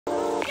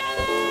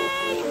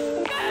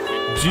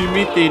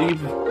Jimmy तेरी।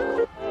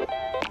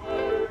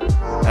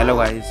 Hello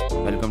guys,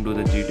 welcome to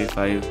the GTA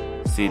 5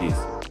 series.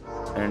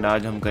 And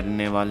आज हम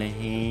करने वाले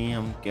हैं,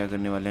 हम क्या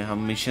करने वाले हैं,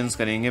 हम मिशंस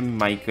करेंगे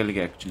माइकल के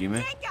एक्चुअली में।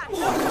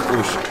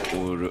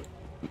 और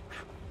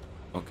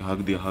ओके, हक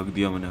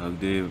दिया मैंने, हक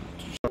दे।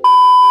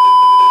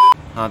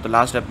 हाँ, तो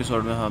लास्ट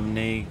एपिसोड में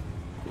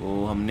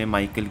हमने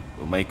माइकल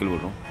बोल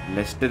रहा हूँ,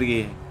 लेस्टर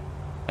की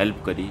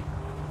हेल्प करी।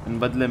 इन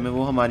बदले में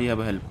वो हमारी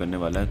अब हेल्प करने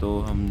वाला है, तो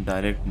हम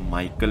डायरेक्ट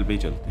माइकल पे ही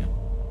चलते हैं।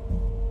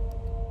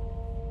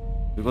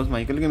 बिकॉज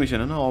माइकल के मिशन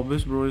है ना,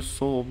 obvious bro, is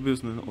so obvious,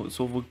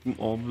 so working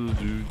obvious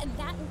dude.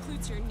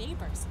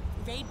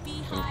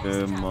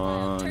 Okay,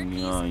 man,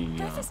 yeah.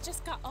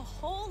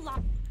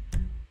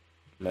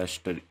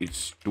 Lester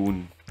it's twin.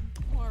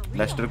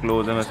 Lester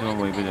close है, वैसे हम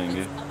वहीं पे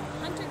जाएंगे।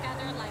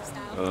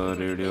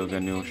 Radio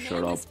can you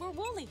shut up,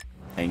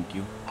 thank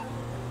you.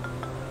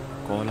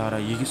 Call आ रहा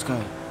है, ये किसका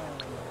है?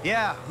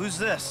 Yeah, who's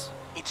this?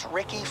 It's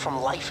Ricky from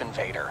Life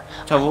Invader.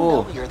 अच्छा वो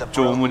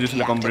जो मुझे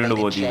इसने कंप्लेंट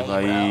वो दी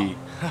भाई।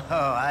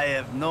 Oh, I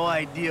have no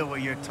idea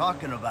what you're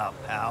talking about,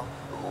 pal.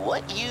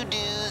 What you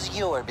do's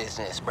your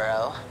business, bro.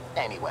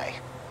 Anyway,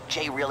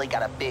 Jay really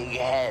got a big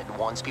head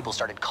once people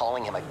started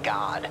calling him a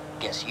god.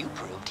 Guess you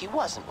proved he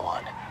wasn't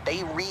one. They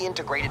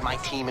reintegrated my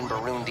team in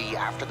Burundi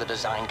after the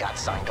design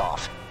got signed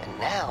off.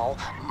 And now,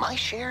 my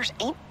shares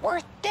ain't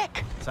worth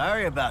dick.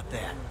 Sorry about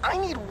that. I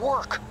need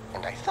work,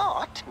 and I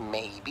thought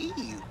maybe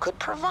you could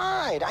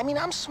provide. I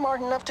mean, I'm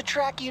smart enough to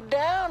track you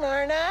down,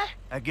 aren't I?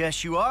 I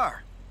guess you are.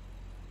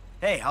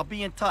 Hey, I'll be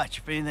in touch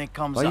if anything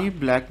comes up. भाई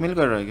blackmail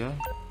कर रहा है क्या?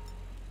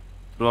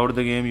 Throughout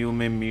the game you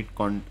may meet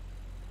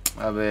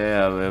अबे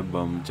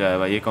बम चाहे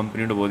भाई, ये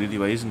company तो बोली थी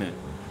भाई इसने,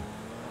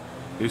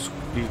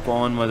 इसकी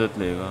कौन मदद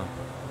लेगा?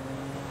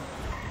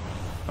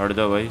 हट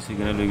जाओ भाई,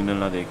 सिग्नल विग्नल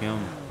ना देखें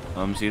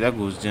हम सीधा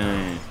घुस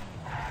जाएं।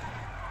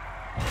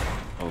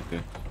 ओके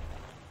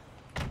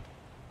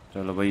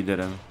चलो भाई,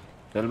 इधर है।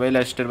 चल भाई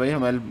लेस्टर भाई,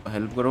 हम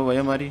हेल्प करो भाई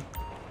हमारी।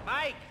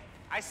 Mike,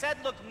 I said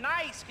look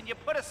nice. Can you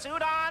put a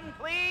suit on,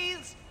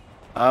 please?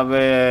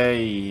 अबे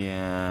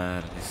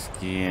यार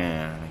इसकी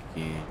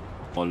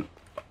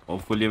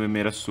होपफुली में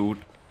मेरा सूट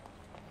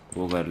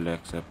वो कर ले,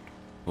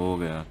 एक्सेप्ट हो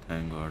गया,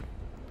 थैंक गॉड।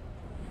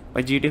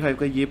 भाई GTA 5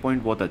 का ये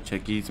पॉइंट बहुत अच्छा है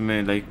कि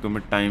इसमें लाइक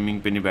तुम्हें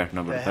टाइमिंग पे नहीं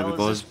बैठना पड़ता,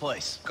 बिकॉज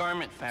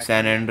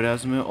सैन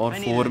एंड्रियास में और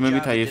 4 में भी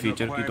था ये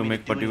फीचर कि तुम्हें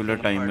एक पर्टिकुलर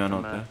टाइम में आना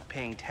होता है,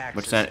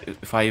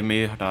 बट 5 में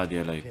ये हटा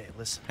दिया, लाइक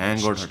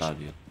थैंक गॉड हटा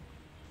दिया।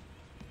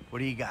 What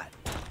do you got?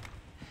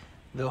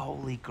 The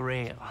Holy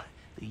Grail,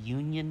 the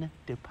Union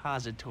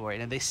Depository.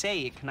 Now they say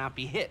it cannot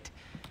be hit.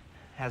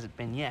 Hasn't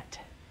been yet.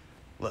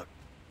 Look,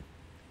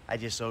 I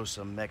just owe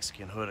some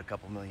Mexican hood a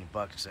couple $1 million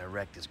because I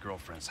wrecked his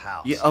girlfriend's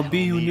house. ये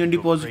अभी union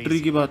depository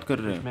की बात कर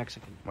रहे हैं।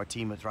 Mexican.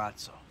 Martín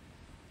Madrazo.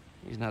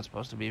 He's not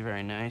supposed to be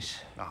very nice.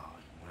 Oh,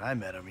 when I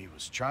met him, he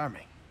was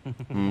charming.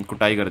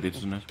 कुटाई कर दी थी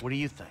उसने। What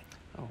do you think?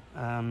 Oh,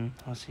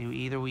 let's see.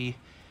 Either we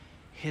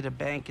hit a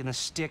bank in the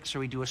sticks or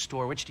we do a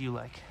store. Which do you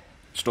like?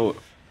 Store,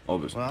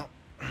 obviously. Well,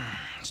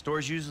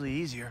 store's usually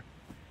easier,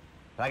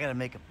 but I gotta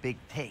make a big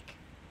take.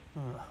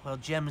 Well,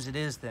 gems it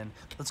is then.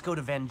 Let's go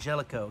to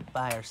Vangelico,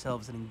 buy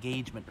ourselves an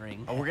engagement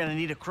ring. Oh, we're gonna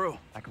need a crew.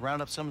 I can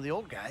round up some of the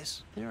old guys.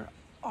 There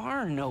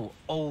are no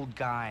old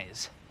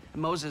guys.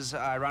 Moses,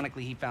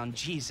 ironically, he found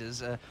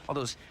Jesus. All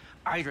those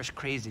Irish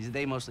crazies,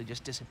 they mostly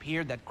just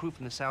disappeared. That crew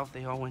from the south,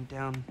 they all went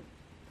down.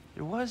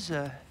 There was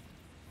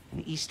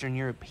an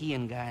Eastern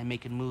European guy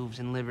making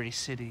moves in Liberty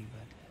City,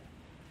 but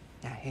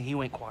he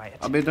went quiet.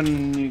 अबे तो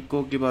निको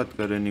की बात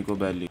कर रहे हैं, निको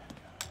बैली।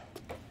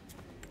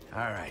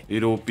 All right.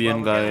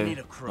 European गाय,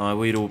 हाँ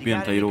वो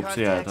यूरोपियन था, यूरोप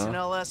से आया था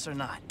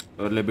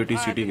और लिबर्टी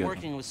सिटी गया था।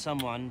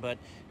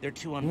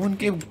 वो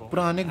उनके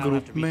पुराने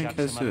ग्रुप में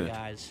कैसे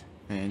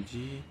हैं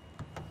जी?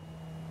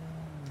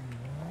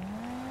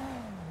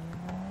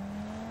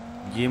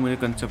 ये मुझे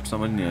कंसेप्ट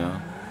समझ नहीं आया।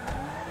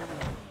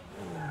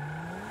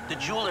 The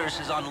Jewelers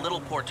is on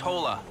Little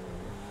Portola.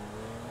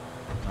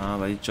 हाँ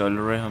भाई चल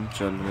रहे, हम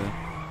चल रहे।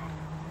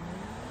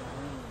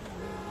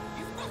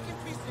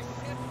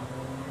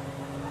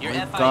 Your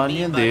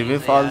गालियाँ देवे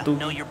FIB फालतू।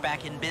 buddies know you're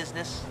back in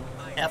business?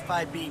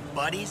 FIB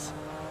buddies?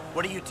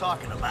 What are you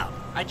talking about?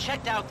 I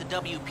checked out the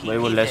WPP भाई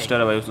वो thing. लेस्टर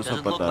है भाई, उसको सब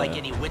Doesn't look पता like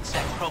है। any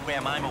WITSEC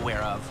program I'm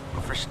aware of.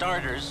 But for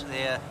starters,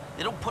 they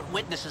don't put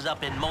witnesses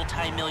up in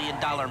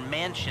multi-million-dollar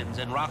mansions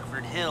in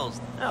Rockford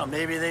Hills. Oh,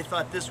 maybe they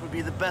thought this would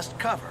be the best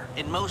cover.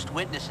 And most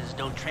witnesses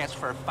don't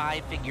transfer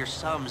 5-figure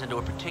sums into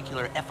a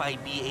particular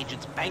FIB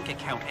agent's bank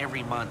account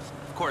every month.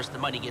 Of course,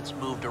 the money gets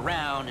moved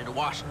around and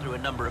washed through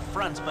a number of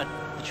fronts, but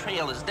the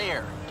trail is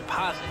there.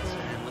 Deposits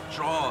and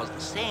withdrawals,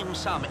 the same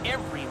sum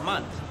every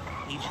month.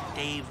 Agent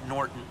Dave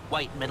Norton,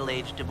 white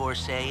middle-aged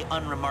divorcee,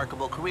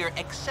 unremarkable career,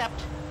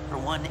 except for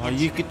one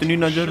incident,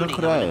 shooting a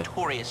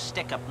notorious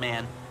stick-up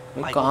man.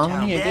 काम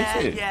नहीं है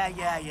कैसे? Yeah.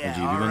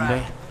 अजीब All बंदा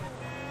है।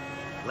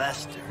 right.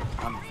 Lester,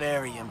 I'm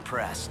very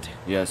impressed.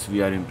 Yes,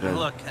 we are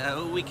impressed. Look,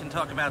 we can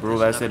talk about Bro,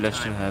 this वैसे another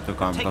Lester time. है तो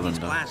काम का Take these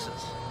बंदा।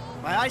 glasses.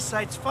 My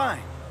eyesight's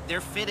fine.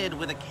 They're fitted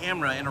with a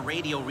camera and a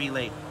radio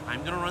relay.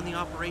 I'm gonna run the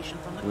operation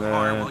from the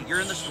car while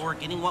you're in the store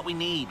getting what we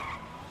need.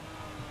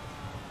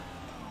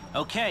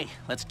 Okay,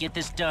 let's get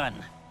this done.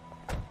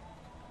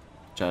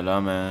 चला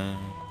मैं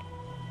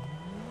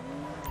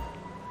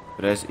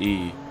press ई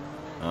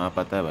हाँ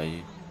पता है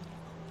भाई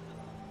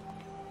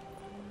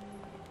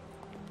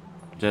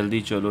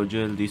जल्दी चलो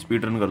जल्दी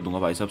speed run कर दूंगा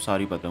भाई सब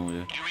सारी पता है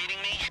मुझे You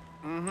reading me?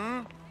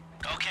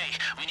 Okay,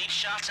 we need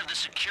shots of the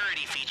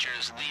security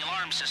features, the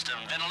alarm system,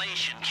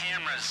 ventilation,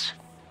 cameras.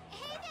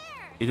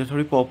 इधर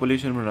थोड़ी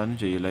पॉपुलेशन बढ़ानी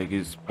चाहिए लाइक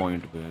इस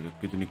पॉइंट पे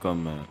कितनी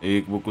कम है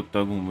एक वो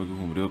कुत्ता घूम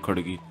रही हो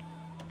खड़की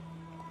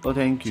Oh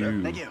thank you. Sir,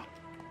 thank you.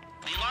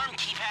 The alarm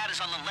keypad is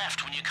on the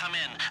left when you come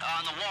in,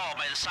 on the wall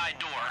by the side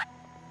door.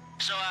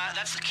 So,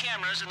 that's the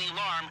cameras and the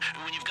alarm.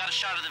 When you've got a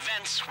shot of the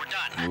vents, we're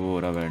done. वो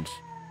रहा vents.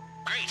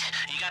 Great.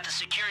 You got the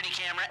security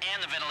camera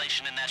and the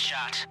ventilation in that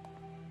shot.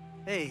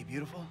 Hey,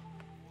 beautiful.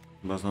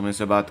 बस हमें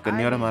से बात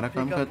करनी है और हमारा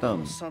काम Pick up a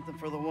खत्म little something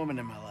for the woman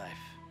in my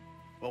life.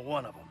 Well,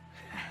 one of them.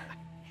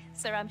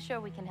 Sir, I'm sure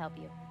we can help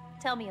you.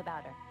 Tell me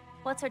about her.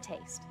 What's her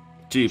taste?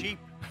 cheap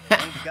Cheap.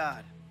 Thank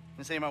God.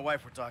 This ain't my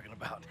wife we're talking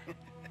about.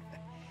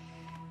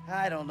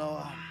 I don't know.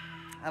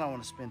 I don't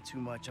want to spend too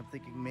much. I'm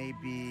thinking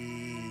maybe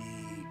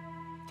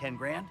 10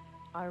 grand.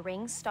 Our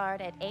rings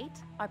start at 8.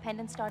 Our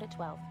pendants start at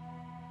 12.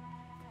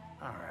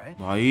 All right.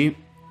 भाई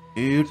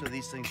So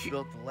these things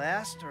built to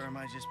last, or am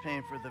I just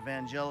paying for the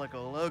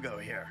Evangelical logo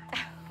here?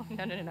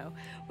 No.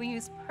 We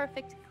use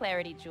perfect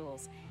clarity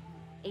jewels.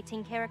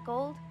 18 karat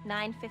gold,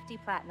 950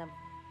 platinum.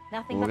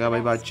 Nothing हो but गया the भाई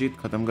best. बातचीत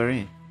खत्म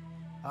करें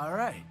All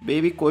right.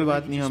 Baby कोई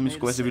बात नहीं हम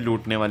इसको वैसे भी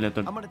लूटने वाले हैं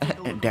तो I'm gonna take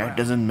a look that around.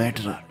 doesn't Think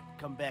matter about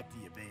it. Come back to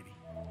you, baby.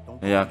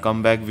 Don't yeah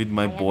come back with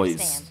my I boys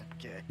understand.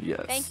 Okay.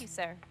 yes Thank you,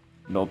 sir.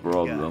 no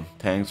problem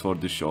thanks for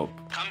the shop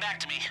Come back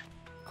to me.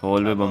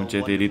 खोल में Have a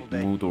बमचे तेरी wonderful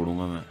day. मुंह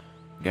तोड़ूंगा मैं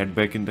get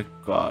back in the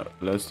car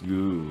let's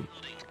go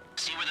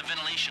See where the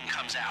ventilation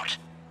comes out.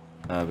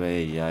 अबे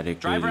यार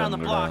एक Drive around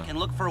the लंगड़ा block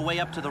and look for a way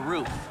up to the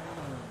roof.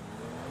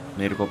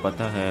 मेरे को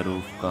पता है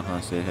रूफ कहाँ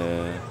से है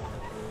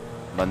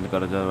बंद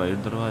कर जा भाई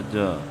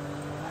दरवाजा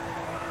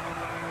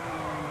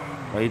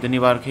भाई इतनी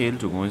बार खेल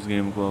चुका हूँ इस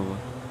गेम को अब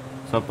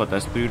सब पता है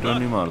स्पीड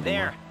रन ही मार Look, दूंगा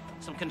there.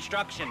 Some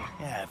construction.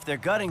 Yeah, if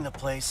they're gutting the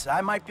place, I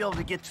might be able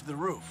to get to the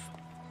roof.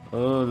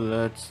 oh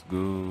let's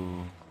go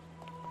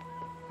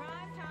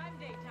Prime time,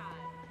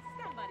 daytime.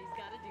 Somebody's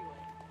got to do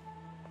it.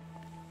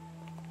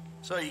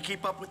 So you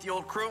keep up with the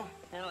old crew?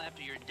 Well,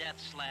 after your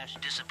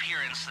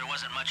death/disappearance, there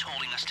wasn't much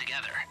holding us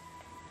together.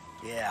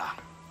 Yeah.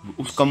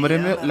 उस कमरे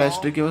में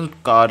Lester की आवाज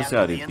car से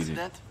आ रही थी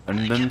and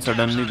then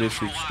suddenly they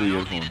switch to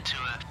earphone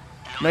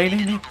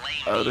नहीं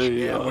अरे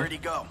Yeah, यार where'd he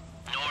go?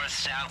 North,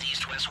 south,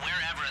 east, west,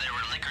 wherever there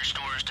were liquor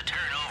stores to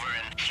turn over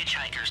and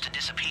hitchhikers to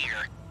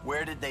disappear.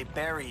 Where did they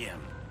bury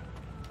him?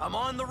 I'm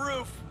on the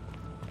roof.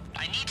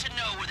 I need to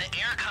know where the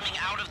air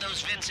coming out of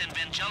those vents in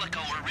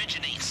Vangelico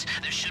originates.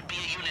 There should be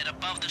a unit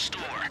above the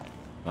store.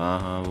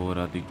 हाँ वो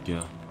रहा दिख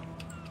गया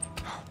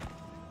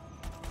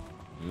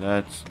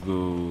let's go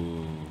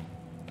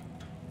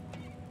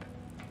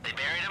They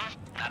buried him?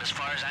 Not as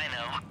far as I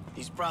know.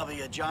 He's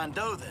probably a John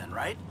Doe then,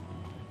 right?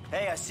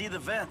 Hey, I see the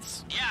vents.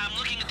 Yeah, I'm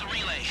looking at the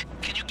relay.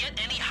 Can you get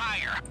any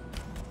higher?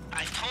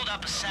 I've pulled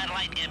up a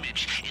satellite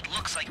image. It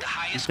looks like the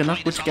highest इतना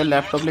point कुछ is on क्या the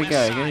laptop लेके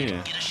northwest आएगा side.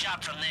 ये Get a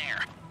shot from there.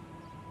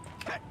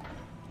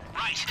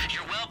 Right,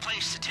 you're well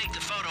placed to take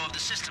the photo of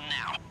the system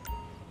now.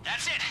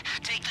 That's it.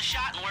 Take the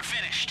shot and we're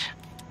finished.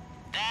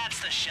 That's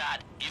the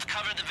shot. You've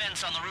covered the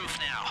vents on the roof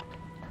now.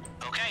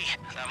 Okay,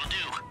 that'll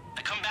do.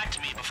 Now come back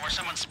to me before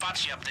someone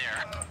spots you up there.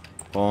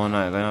 कौन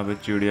आएगा यहाँ पे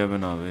चिड़िया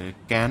बनावे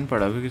can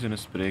पड़ा भी किसी ने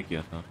स्प्रे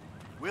किया था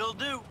Will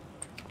do.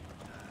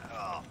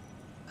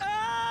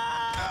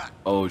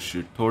 ओह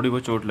शिट थोड़ी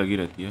बहुत चोट लगी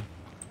रहती है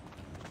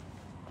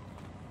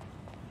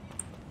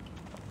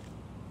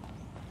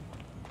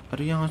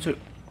अरे यहाँ से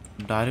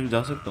डायरेक्ट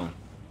जा सकता हूँ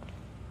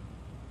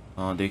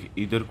हाँ देख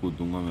इधर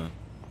कूदूंगा मैं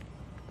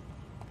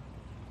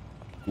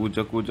कूद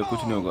जा कुछ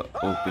नहीं होगा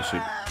ओके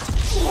शिट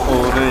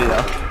अरे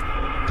यार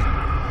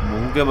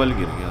मुंह के बल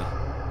गिर गया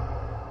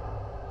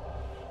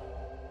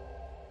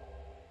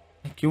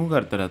क्यों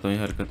करता रहता हूँ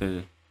ये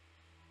हरकतें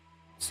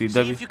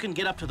सीधा See भी if you can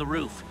get up to the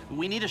roof.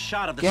 We need a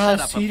shot of the क्या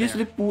setup up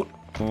seriously there.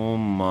 Oh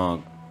my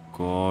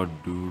God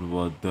dude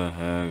what the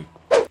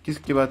heck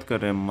किसकी बात कर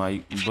रहे हैं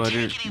माइक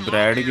बड़े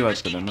ब्रैड की बात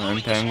कर रहे हैं ना एंड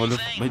थैंक गॉड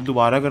भाई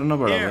दोबारा करना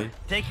पड़ा भाई Here,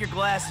 take your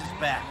glasses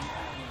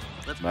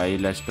back. भाई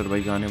लेस्टर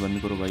भाई गाने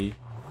बंद करो भाई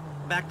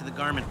Back to the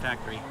garment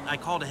factory. I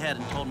called ahead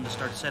and told him to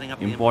start setting up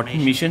the important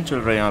information. Mission चल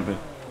रहा है यहाँ पे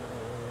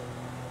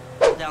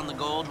Down the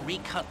gold,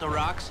 recut the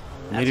rocks.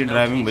 That's मेरी no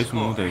ड्राइविंग tame बड़ी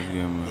स्मूथ score. है इस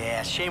game में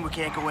Yeah, shame we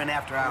can't go in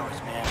after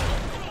hours, man.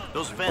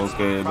 Those vents.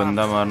 Okay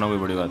बंदा मारना कोई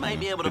बड़ी बात Might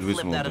be नहीं able फिर to भी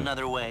flip स्मूथ that है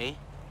another way.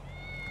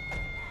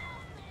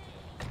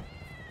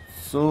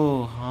 So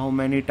how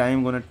many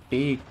time gonna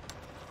take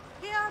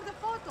Here are the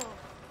photos.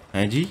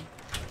 हैं जी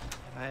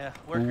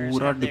Workers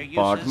पूरा have their uses.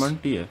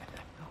 डिपार्टमेंट ही है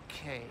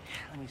Okay,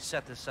 let me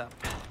set this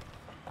up.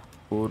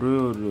 और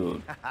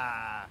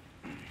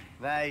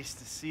Nice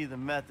to see the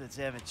methods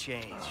haven't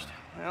changed.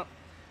 Well,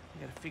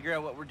 we gotta figure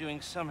out what we're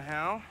doing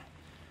somehow.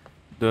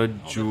 The All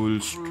the joule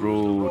crews, the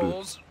stroll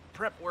rolls,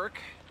 prep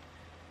work.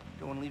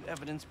 Don't want to leave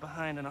evidence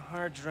behind on a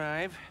hard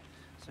drive.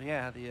 So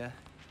yeah, the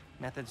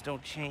Methods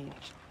don't change.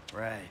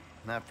 Right,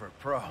 not for a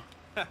pro.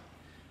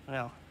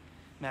 Well,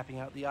 mapping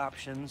out the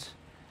options,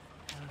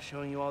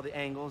 showing you all the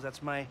angles,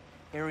 that's my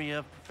area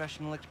of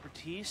professional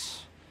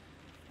expertise.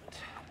 But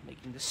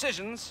making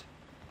decisions,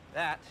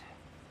 that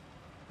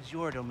is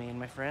your domain,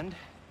 my friend.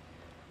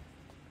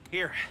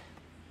 Here.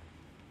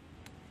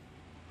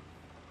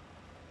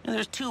 And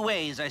there's two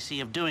ways I see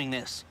of doing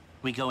this.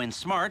 We go in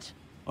smart,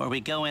 or we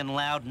go in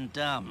loud and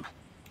dumb.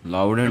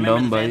 Loud and Remember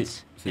dumb, the bhai.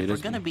 vents? If we're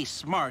Seriously. gonna be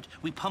smart,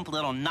 we pump a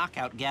little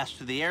knockout gas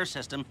through the air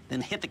system,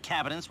 then hit the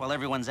cabinets while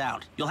everyone's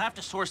out. You'll have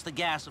to source the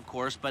gas, of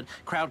course, but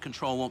crowd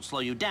control won't slow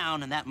you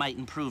down, and that might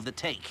improve the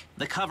take.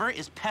 The cover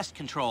is pest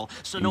control,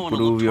 so no one will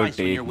Improve look your twice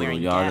when take, you're bro. wearing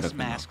Yaad gas rakhna.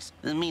 masks.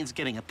 It means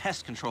getting a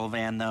pest control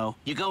van, though.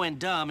 You go in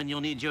dumb, and you'll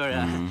need your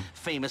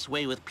famous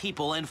way with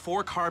people and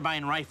 4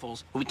 carbine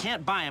rifles. We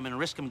can't buy them and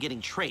risk them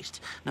getting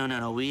traced.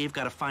 No. We've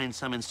got to find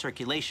some in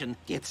circulation.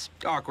 It's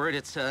awkward.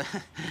 It's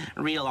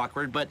real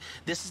awkward, but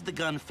this is the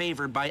gun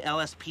favored by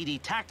LSPD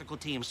tactical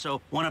teams,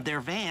 so one of their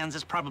vans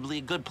is probably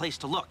a good place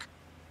to look.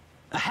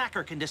 A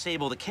hacker can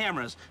disable the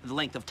cameras. The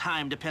length of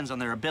time depends on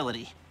their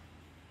ability.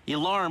 The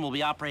alarm will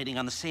be operating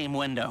on the same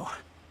window.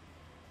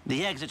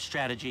 The exit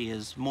strategy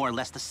is more or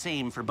less the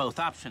same for both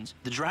options.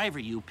 The driver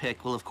you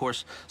pick will, of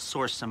course,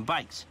 source some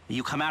bikes.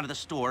 You come out of the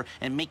store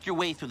and make your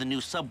way through the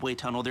new subway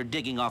tunnel they're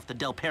digging off the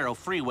Del Perro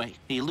freeway.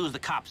 You lose the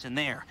cops in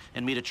there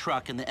and meet a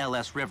truck in the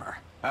LS River.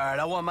 All right,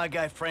 I want my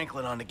guy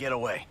Franklin on the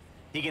getaway.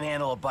 He can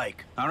handle a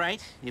bike. All right,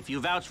 if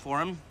you vouch for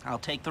him, I'll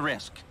take the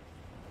risk.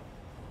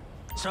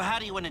 So how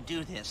do you want to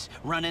do this?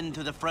 Run in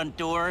through the front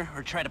door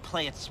or try to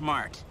play it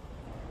smart?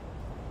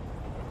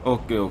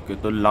 Okay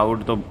तो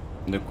loud तो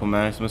देखो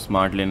मैं इसमें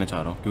smart लेना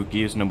चाह रहा हूँ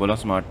क्योंकि इसने बोला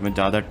स्मार्ट में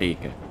ज़्यादा टेक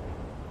है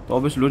तो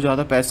अब इसलिए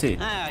ज़्यादा पैसे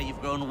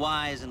You've grown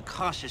wise and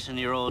cautious in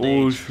your old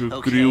Oh, age.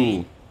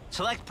 crew.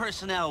 Select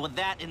personnel with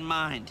that in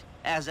mind.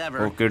 As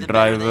ever, Okay, the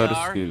better they driver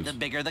are, skills. the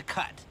bigger the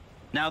cut.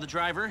 Now the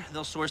driver,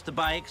 they'll source the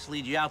bikes,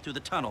 lead you out through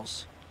the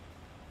tunnels.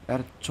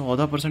 यार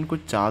 14%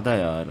 कुछ ज़्यादा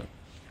यार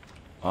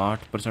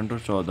 8% और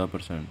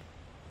 14%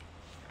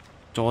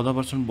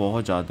 14%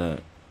 बहुत ज़्यादा है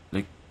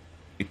like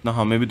इतना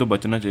हमें भी तो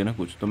बचना चाहिए ना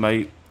कुछ तो मैं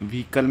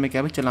व्हीकल में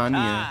क्या भी चलानी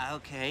है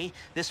Okay.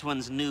 This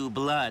one's new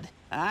blood.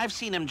 I've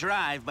seen him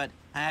drive, but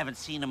I haven't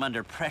seen him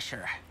under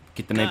pressure.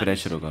 कितने Guns.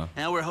 प्रेशर होगा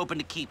Now we're hoping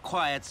to keep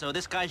quiet, so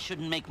this guy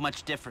shouldn't make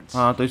much difference.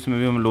 हाँ तो इसमें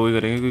भी हम लो ही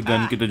करेंगे क्योंकि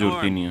gun की तो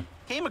जरूरत ही Norm. नहीं है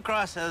Came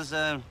across as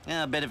a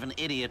bit of an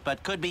idiot,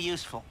 but could be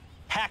useful.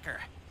 Hacker.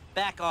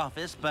 Back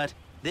office, but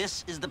this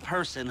is the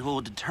person who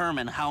will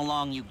determine how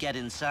long you get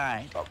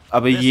inside.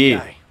 अबे This ये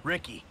guy,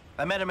 Ricky.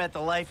 I met him at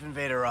the Life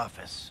Invader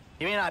office.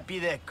 He may not be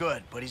that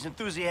good, but he's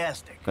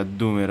enthusiastic.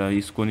 कद्दू मेरा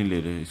इसको नहीं ले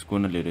रहे इसको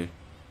ना ले रहे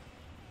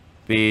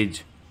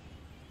पेज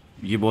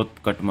ये बहुत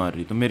कट मार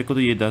रही तो मेरे को तो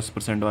ये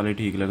 10% वाले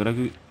ठीक लग रहा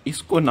क्योंकि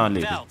इसको ना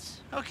ले रहे Belts.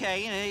 Okay,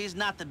 he's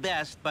not the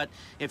best, but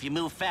if you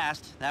move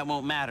fast, that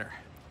won't matter.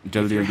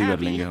 जल्दी If you're जल्दी कर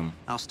happy, लेंगे हम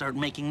I'll start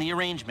making the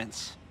arrangements.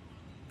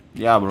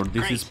 Yeah bro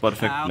this Great. is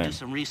perfect I'll plan do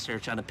some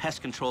research on the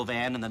pest control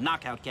van and the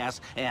knockout gas,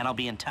 and I'll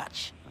be in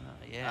touch.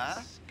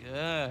 Yes,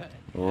 good.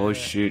 oh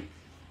shit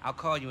I'll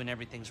call you when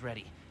everything's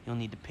ready. You'll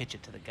need to pitch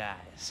it to the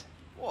guys.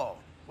 Whoa,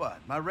 what?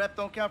 My rep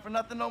don't count for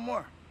nothing no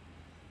more?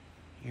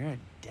 You're a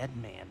dead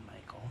man,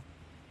 Michael.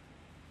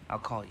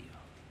 I'll call you.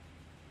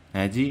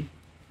 है जी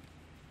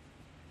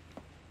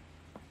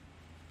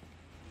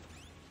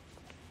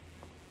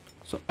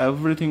so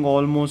everything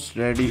almost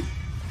ready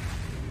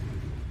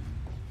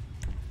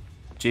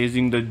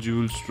chasing the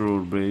jewel store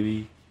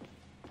baby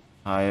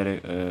hire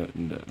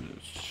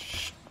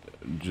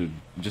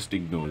just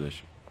ignore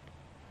this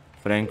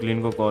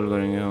Franklin को call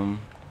करेंगे हम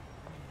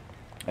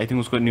I think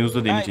उसको news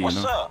तो देनी Hey, चाहिए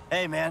what's ना up?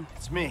 Hey, man,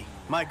 it's me,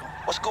 Michael.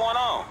 What's going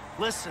on?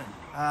 Listen,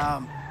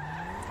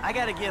 I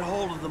gotta get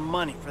hold of the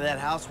money for that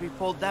house we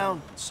pulled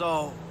down, so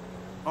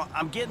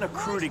I'm getting a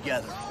crew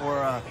together for,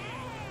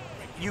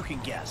 you can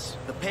guess.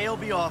 The pay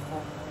will be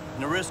awful,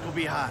 and the risk will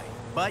be high,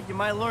 but you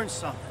might learn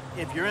something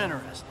if you're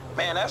interested.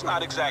 Man, that's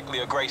not exactly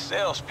a great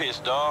sales pitch,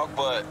 dog,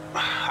 but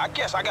I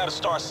guess I gotta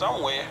start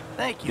somewhere.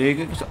 Thank you. देख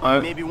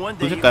Maybe one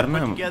day तुझे you can करना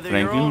put है together your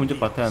Franklin own मुझे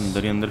पता है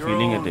अंदर ही अंदर your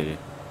feeling है own तेरे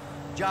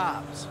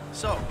jobs.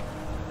 So,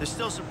 there's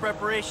still some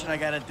preparation I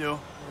gotta do.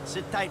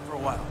 Sit tight for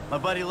a while. My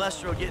buddy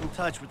Lester will get in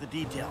touch with the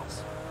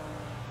details.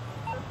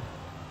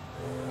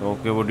 तो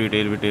okay वो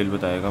detail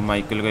बताएगा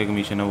माइकल का एक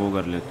मिशन है वो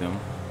कर लेते हैं हम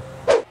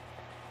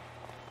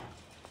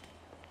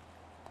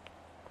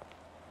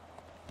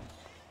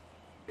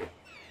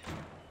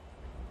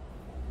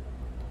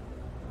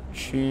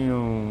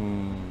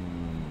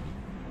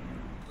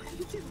What are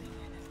you doing?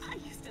 I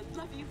used to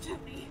love you,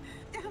 Tony.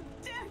 How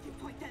dare you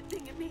point that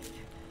thing at me?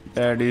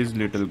 That is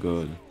little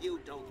girl. You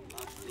don't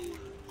love me.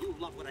 You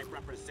love what I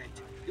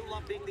represent. You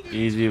love being the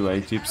Easy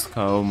भाई chips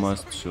खाओ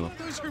मस्त show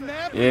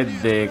ये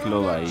देख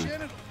लो भाई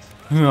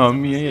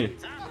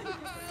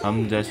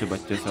हम जैसे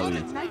बच्चे सब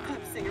A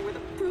nightclub singer with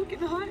a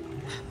broken heart.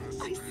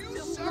 I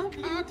still love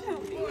you,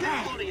 Tony.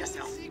 Go to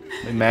yourself.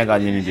 भाई मैं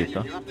गाली नहीं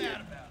देता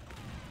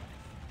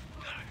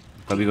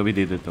कभी कभी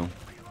दे देता हूँ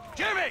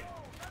Jimmy!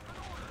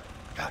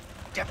 God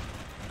damn it.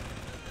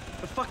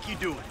 The fuck you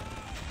doing?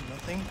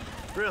 Nothing?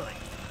 Really?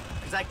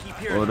 Because I keep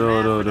hearing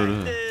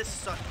like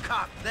this, a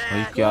cop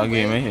भाई that. क्या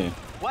गेम है ये?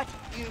 What?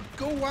 You know,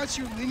 go watch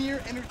your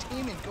linear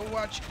entertainment. Go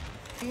watch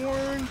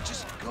porn.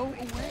 Just go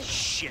away.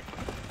 Shit.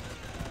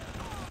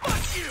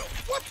 Fuck you!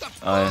 What the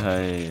I fuck?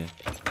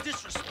 Hi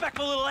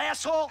Disrespectful little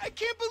asshole! I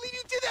can't believe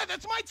you did that.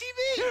 That's my TV.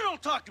 You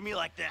don't talk to me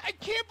like that. I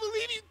can't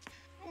believe you.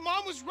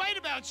 Mom was right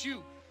about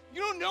you. You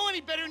don't know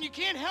any better and you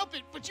can't help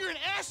it, but you're an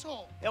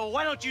asshole. Yeah, well,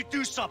 why don't you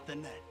do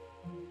something then?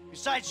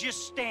 Besides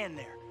just stand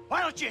there.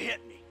 Why don't you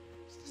hit me?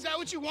 Is that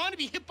what you want, to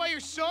be hit by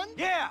your son?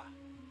 Yeah.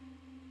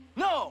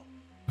 No.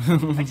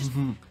 I just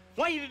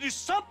want you to do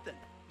something.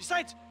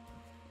 Besides,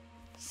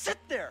 sit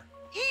there,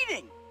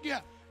 eating. Yeah,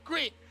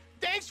 great.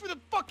 Thanks for the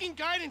fucking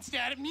guidance,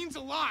 Dad. It means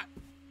a lot.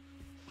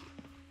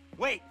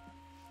 Wait.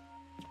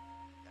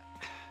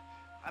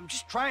 I'm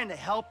just trying to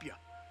help you.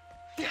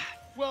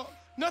 Well,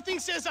 nothing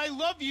says I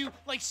love you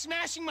like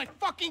smashing my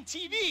fucking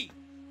TV.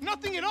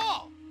 Nothing at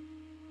all.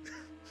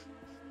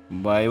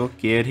 भाई वो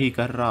care ही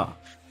कर रहा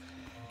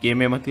game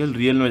में मत खेल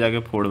real में जाके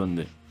फोड़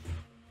बंदे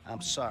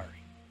I'm sorry.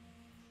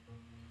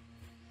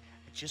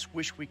 I just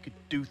wish we could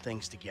do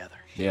things together.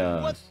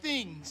 Yeah. What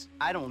things?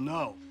 I don't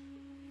know.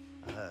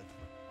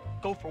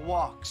 Go for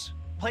walks.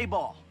 Play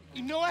ball.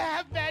 You know I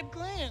have bad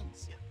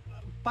glands.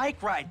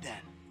 Bike ride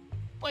then.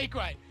 Bike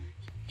ride.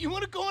 You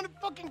want to go on a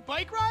fucking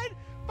bike ride?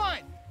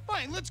 Fine,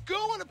 fine. Let's go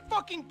on a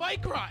fucking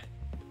bike ride.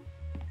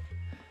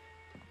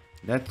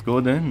 Let's go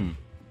then.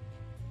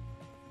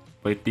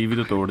 भाई TV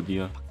तो तोड़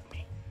दिया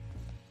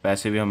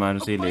पैसे भी हमारे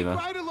से ही लेगा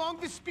Bike ride along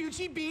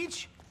Vespucci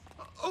Beach?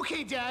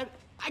 Okay, Dad.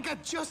 I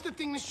got just the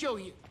thing to show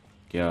you.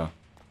 क्या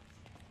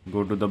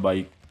Go to the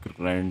bike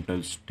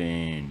rental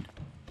stand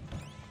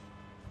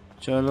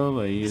चलो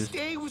भाई This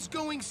day was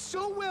going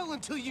so well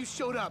until you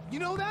showed up. You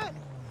know that?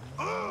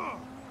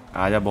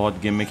 आजा बहुत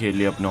game में खेल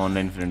लिया अपने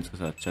online friends के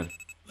साथ चल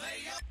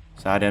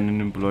सारे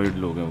अनएम्प्लॉयड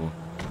लोग हैं वो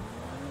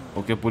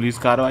ओके पुलिस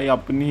कार्रवाई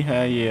अपनी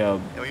है ये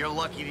अब Yo, you're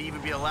lucky to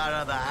even be allowed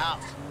out of the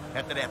house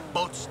after that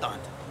boat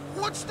stunt.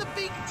 What's the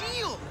big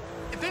deal?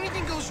 If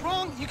anything goes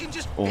wrong, you can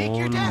just fake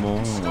your death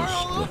and start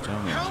all over.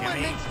 How am I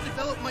meant to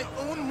develop my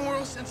own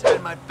moral sense? I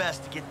did my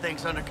best to get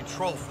things under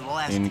control for the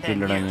last 10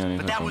 years,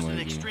 but that was an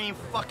होगी extreme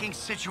fucking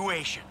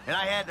situation, and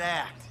I had to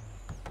act.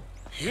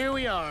 Here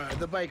we are,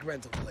 the bike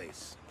rental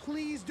place.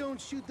 Please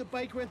don't shoot the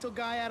bike rental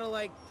guy out of,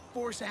 like,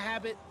 force of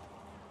habit.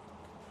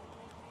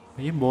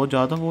 ये बहुत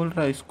ज़्यादा बोल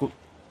रहा है इसको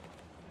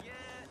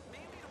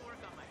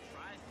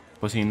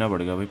पसीना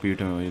पड़ गया भाई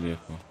पीठ में वही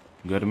देखो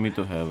गर्मी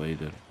तो है भाई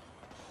इधर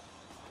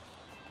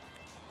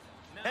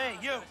Hey,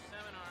 you!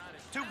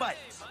 2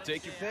 bites.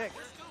 Take your pick.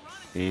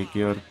 एक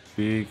और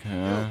पिक है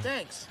No,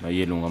 thanks. मैं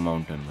ये लूँगा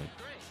माउंटेन भाई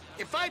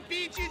If I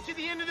beat you to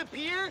the end of the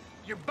pier,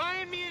 you're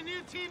buying me a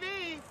new TV.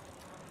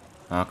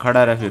 हाँ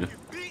खड़ा रहा फिर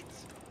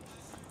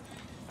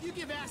You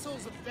give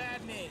assholes a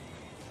bad name.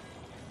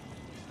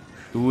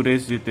 तू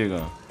रेस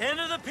जीतेगा End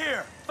of the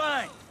pier.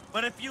 Fine.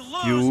 But if you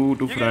lose, Q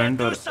to you're front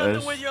gonna or do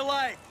something S? with your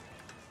life.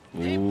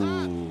 Hey, oh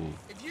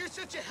Pop, if you're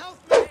such a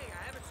health man,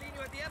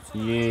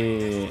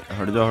 ये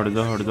हट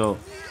जाओ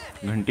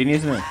घंटी नहीं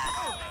इसमें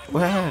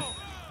वह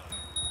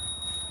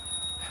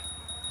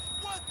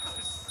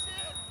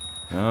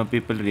हाँ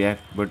people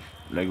react but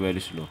like very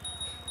slow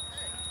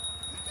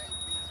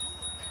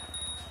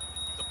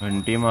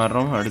घंटी मार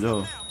रहा हूँ हट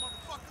जाओ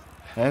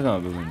है कहाँ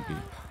पे घंटी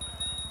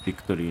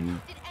दिख तो रही नहीं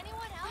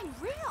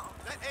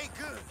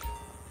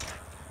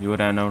You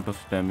ran out of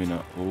stamina.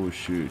 Oh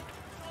shit.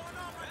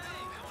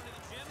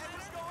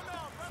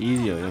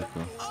 Easy है यार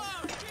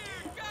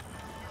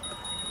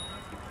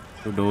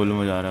तो ढोल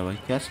में जा रहा है भाई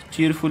क्या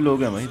चीयरफुल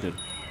लोग हैं भाई इधर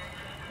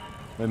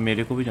भाई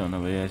मेरे को भी जाना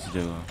भाई ऐसी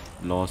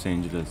जगह लॉस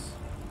एंजल्स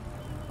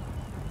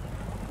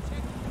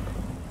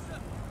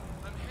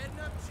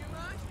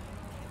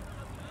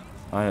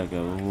आया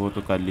क्या वो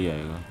तो कल ही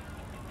आएगा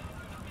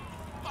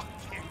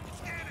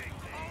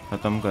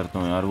ख़त्म करता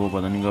हूँ यार वो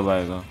पता नहीं कब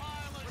आएगा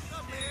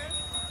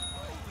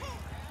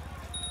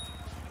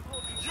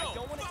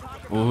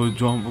ओह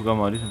जंप का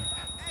मारी था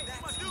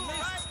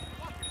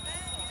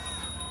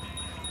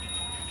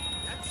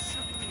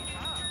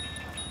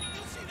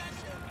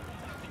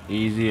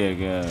इजी है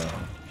क्या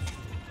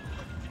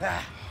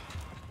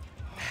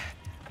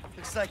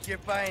Looks like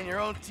you're buying your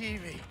own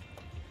TV.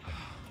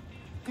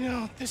 you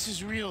know, this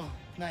is real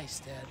nice,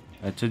 Dad.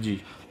 अच्छा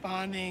जी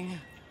Bonding,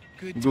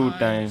 good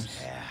times.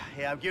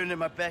 Yeah, I'm giving it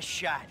my best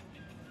shot.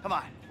 Come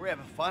on, we're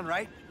having fun,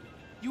 right?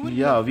 You wouldn't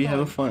Yeah, have we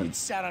have fun fun. if it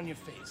sat on your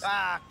face.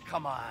 Ah,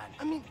 come on.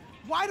 I mean,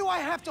 why do I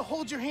have to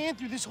hold your hand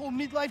through this whole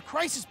midlife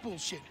crisis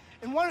bullshit?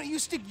 And why don't you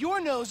stick your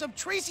nose up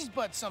Tracy's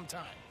butt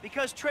sometime?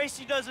 Because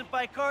Tracy doesn't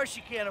buy cars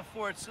she can't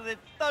afford, so that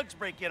thugs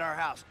break in our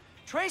house.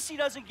 Tracy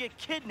doesn't get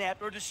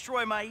kidnapped or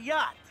destroy my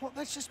yacht. Well,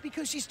 that's just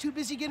because she's too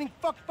busy getting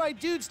fucked by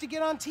dudes to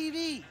get on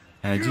TV.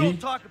 है You ji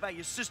don't talk about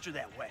your sister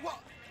that way. Well,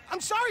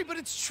 I'm sorry, but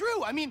it's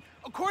true. I mean,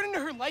 according to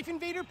her Life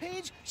Invader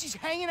page, she's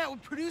hanging out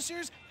with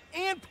producers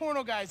and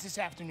porno guys this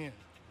afternoon.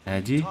 है What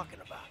are ji you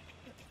talking about?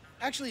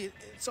 Actually,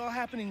 it's all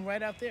happening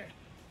right out there.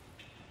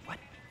 What?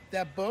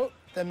 That boat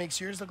that makes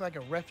yours look like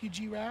a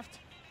refugee raft?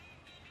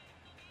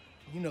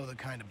 You know the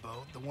kind of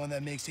boat, the one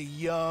that makes a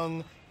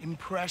young,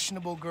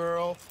 impressionable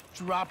girl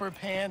drop her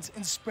pants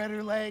and spread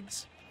her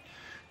legs.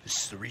 This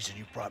is the reason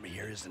you brought me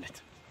here, isn't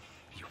it?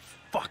 You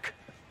fuck.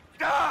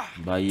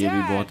 भाई ये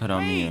भी बहुत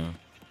हरामी है।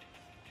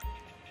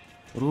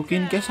 और वो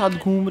किनके साथ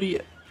घूम रही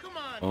है?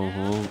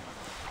 ओहो,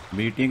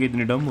 बेटियां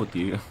कितनी डम होती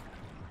है।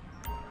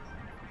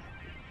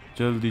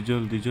 जल्दी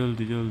जल्दी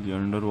जल्दी जल्दी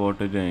अंडर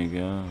वाटर जाएं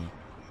क्या?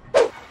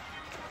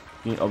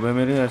 अबे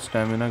मेरे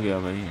स्टैमिना गया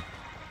भाई।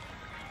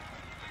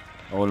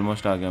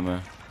 ऑलमोस्ट आ गया मैं।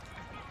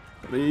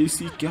 अरे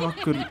इसी क्या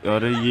कर,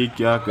 अरे ये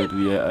क्या कर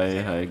रही है?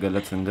 आए हाय,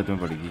 गलत संगत में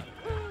पड़ गई।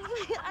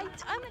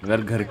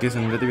 यार घर के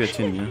संगत भी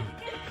अच्छे नहीं है।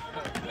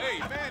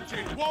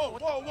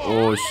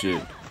 Oh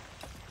shit.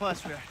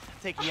 Plus, we're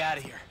taking you out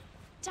of here.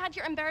 Dad,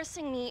 you're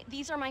embarrassing me.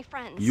 These are my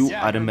friends. You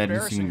are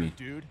embarrassing me.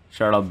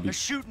 Shut up, They're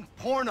shooting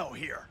porno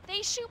here.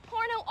 They shoot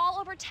porno all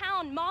over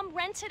town. Mom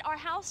rented our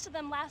house to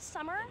them last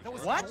summer.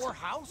 What? Your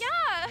house?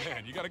 Yeah.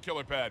 Man, you got a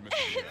killer pad,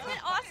 Mr. Isn't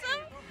it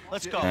awesome?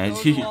 Let's go.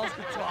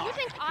 You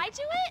think I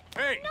do it?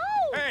 Hey! No.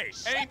 Hey!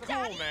 Shit, Ain't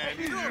cool,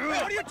 Daddy. man!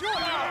 What are you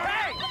doing now?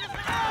 Hey!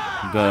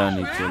 गया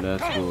नीचे,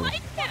 let's go.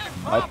 Like him.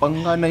 भाई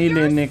पंगा नहीं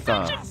लेने का।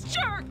 Such a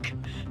jerk.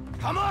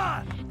 Come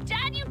on.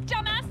 Dad, you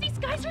dumbass. These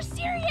guys are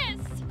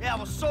serious. Yeah,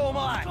 well, so am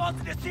I. Go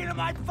to the scene of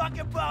my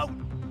fucking boat.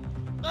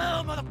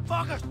 Oh,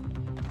 motherfuckers.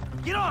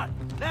 Get on,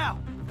 now.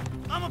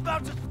 I'm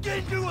about to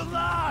skin you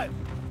alive.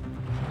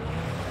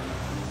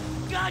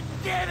 God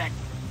damn it.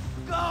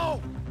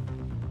 Go.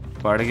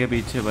 पड़ गए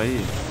पीछे भाई।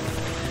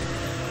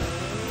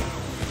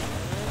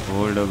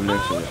 Hold W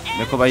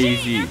देखो भाई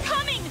easy.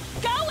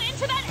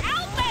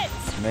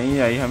 नहीं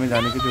आई हमें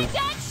जाने की जरूरत।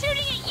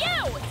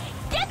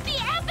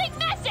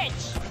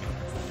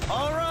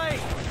 All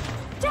right.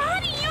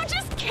 Daddy, you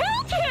just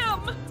killed him.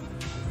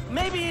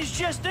 Maybe he's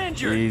just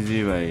injured.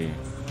 Easy भाई,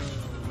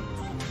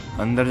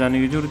 अंदर जाने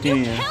की जरूरत ही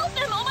नहीं है।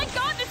 Killed him. Oh my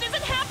God, this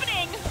isn't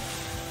happening.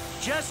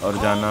 Just और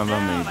calm जाना down.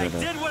 मैं I इधर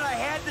है। did what I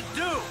had to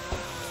do.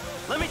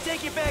 Let me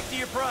take you back to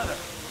your brother.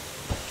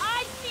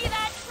 I see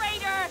that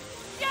traitor.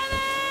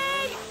 Jimmy!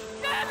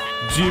 Jimmy!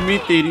 Jimmy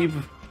तेरी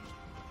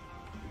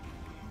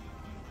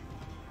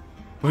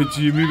वो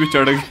Jimmy पे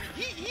चढ़ गया।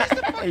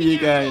 ये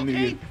क्या है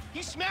okay?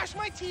 He smashed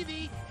my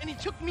TV and he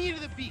took me to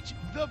the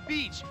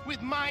beach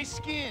with my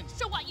skins.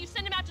 So what, you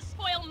sent him out to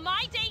spoil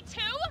my day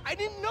too? I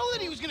didn't know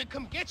that he was gonna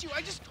come get you.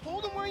 I just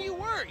told him where you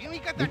were. You know, he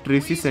got that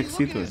Tracy crazy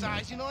sexy look in his तो है।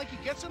 eyes, you know, like you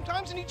get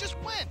sometimes, and he just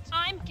went.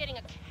 I'm getting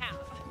a cab.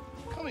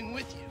 I'm coming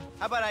with you.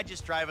 How about I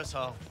just drive us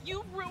home?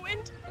 You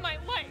ruined my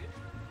life.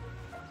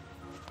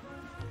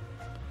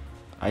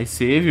 I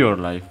save your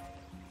life.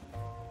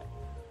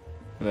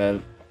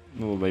 Well,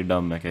 वो भाई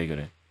डम है, क्या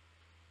करे।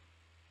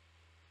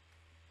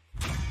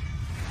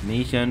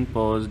 Mission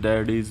pause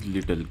daddy's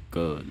little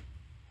girl.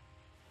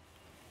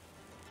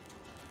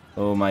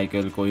 ओ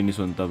Michael, कोई नहीं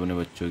सुनता अपने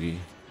बच्चों की,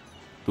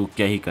 तू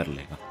क्या ही कर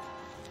लेगा।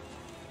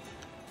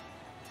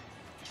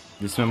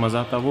 जिसमें मजा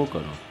आता वो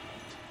करो,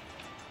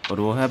 और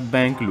वो है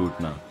बैंक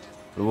लूटना,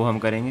 और वो हम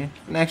करेंगे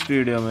नेक्स्ट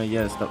वीडियो में।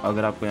 यस, तब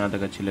अगर आपको यहाँ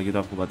तक अच्छी लगी तो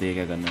आपको पता है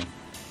क्या करना है।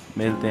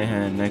 मिलते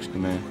हैं नेक्स्ट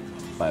में,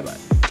 बाय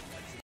बाय।